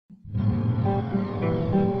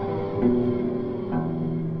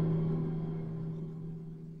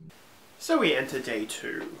So we enter day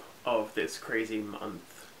 2 of this crazy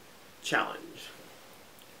month challenge.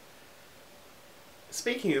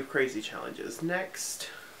 Speaking of crazy challenges, next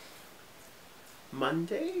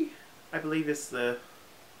Monday, I believe is the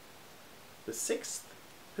 6th,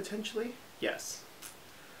 potentially? Yes.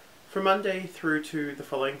 From Monday through to the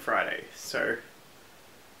following Friday. So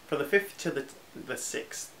from the 5th to the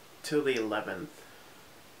 6th till the 11th.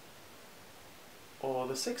 Or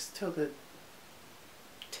the 6th till the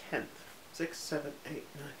 10th. 6, 7, 8,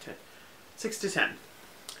 9, 10. 6 to 10.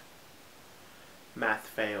 Math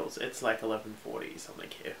fails. It's like 11:40 something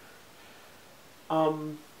here.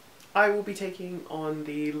 I will be taking on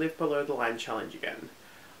the Live Below the Line challenge again.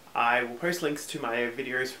 I will post links to my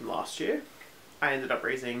videos from last year. I ended up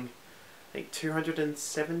raising, I think,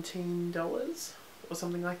 $217 or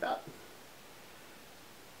something like that.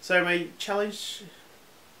 So my challenge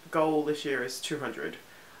goal this year is 200.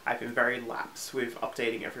 I've been very lax with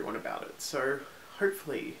updating everyone about it, so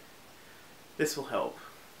hopefully this will help.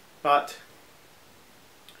 But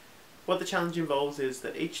what the challenge involves is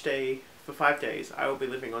that each day, for 5 days, I will be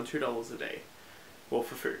living on $2 a day, well,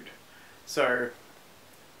 for food. So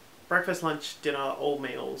breakfast, lunch, dinner, all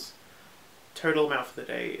meals, total amount for the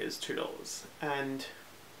day is $2. And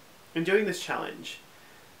in doing this challenge,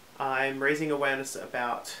 I'm raising awareness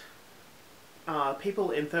about people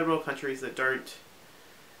in third world countries that don't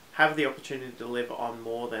have the opportunity to live on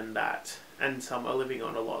more than that, and some are living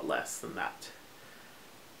on a lot less than that.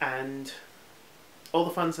 And all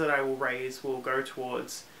the funds that I will raise will go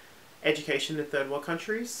towards education in third world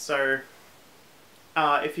countries. So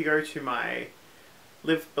if you go to my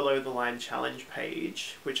Live Below the Line challenge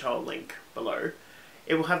page, which I'll link below,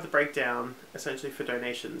 it will have the breakdown essentially for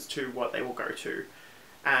donations to what they will go to,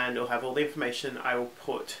 and it'll have all the information. I will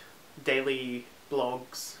put daily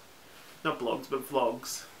blogs, not blogs, but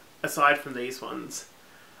vlogs, aside from these ones,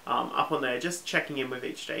 up on there, just checking in with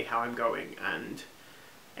each day how I'm going and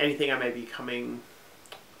anything I may be coming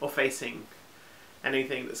or facing,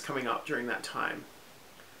 anything that's coming up during that time.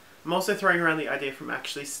 I'm also throwing around the idea from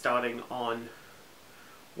actually starting on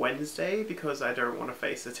Wednesday, because I don't want to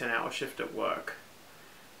face a 10-hour shift at work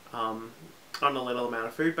on a little amount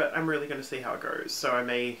of food, but I'm really going to see how it goes. So I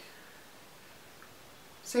may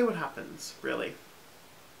see what happens, really.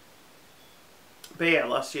 But yeah,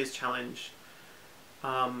 last year's challenge,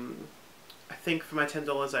 I think for my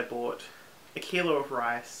 $10 I bought a kilo of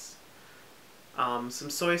rice, some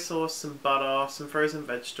soy sauce, some butter, some frozen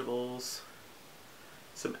vegetables,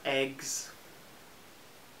 some eggs,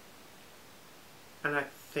 and I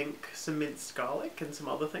think some minced garlic and some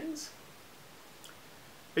other things.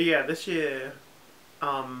 But yeah, this year,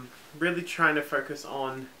 really trying to focus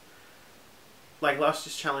on, like last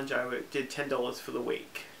year's challenge I did $10 for the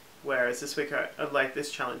week. Whereas this week, like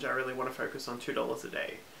this challenge, I really want to focus on $2 a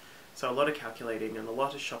day. So a lot of calculating and a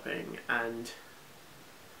lot of shopping, and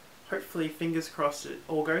hopefully, fingers crossed, it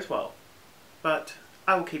all goes well. But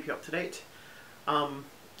I will keep you up to date. I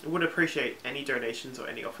would appreciate any donations or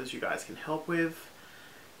any offers you guys can help with.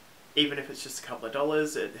 Even if it's just a couple of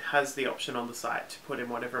dollars, it has the option on the site to put in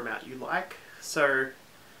whatever amount you like. So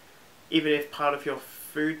even if part of your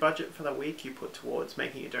food budget for the week you put towards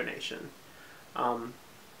making a donation.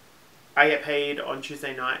 I get paid on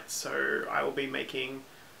Tuesday nights, so I will be making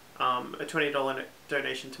a $20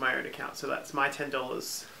 donation to my own account. So that's my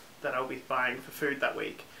 $10 that I'll be buying for food that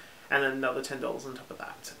week, and then another $10 on top of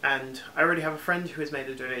that. And I already have a friend who has made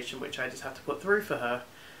a donation, which I just have to put through for her,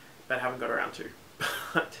 but I haven't got around to.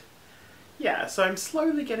 But yeah, so I'm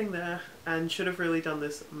slowly getting there, and should have really done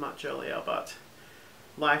this much earlier, but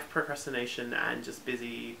life, procrastination, and just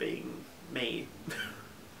busy being me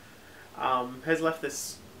has left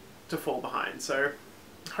this to fall behind. So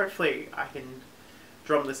hopefully I can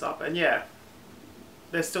drum this up, and yeah,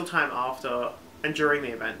 there's still time after and during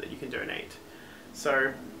the event that you can donate.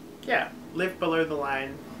 So yeah, Live Below the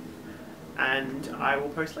Line, and I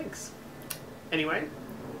will post links. Anyway,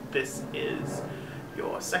 this is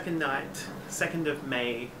your second night, 2nd of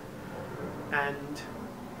May, and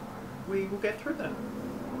we will get through that.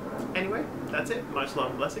 Anyway, that's it. Much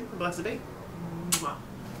love and blessing. Blessed be. Mwah.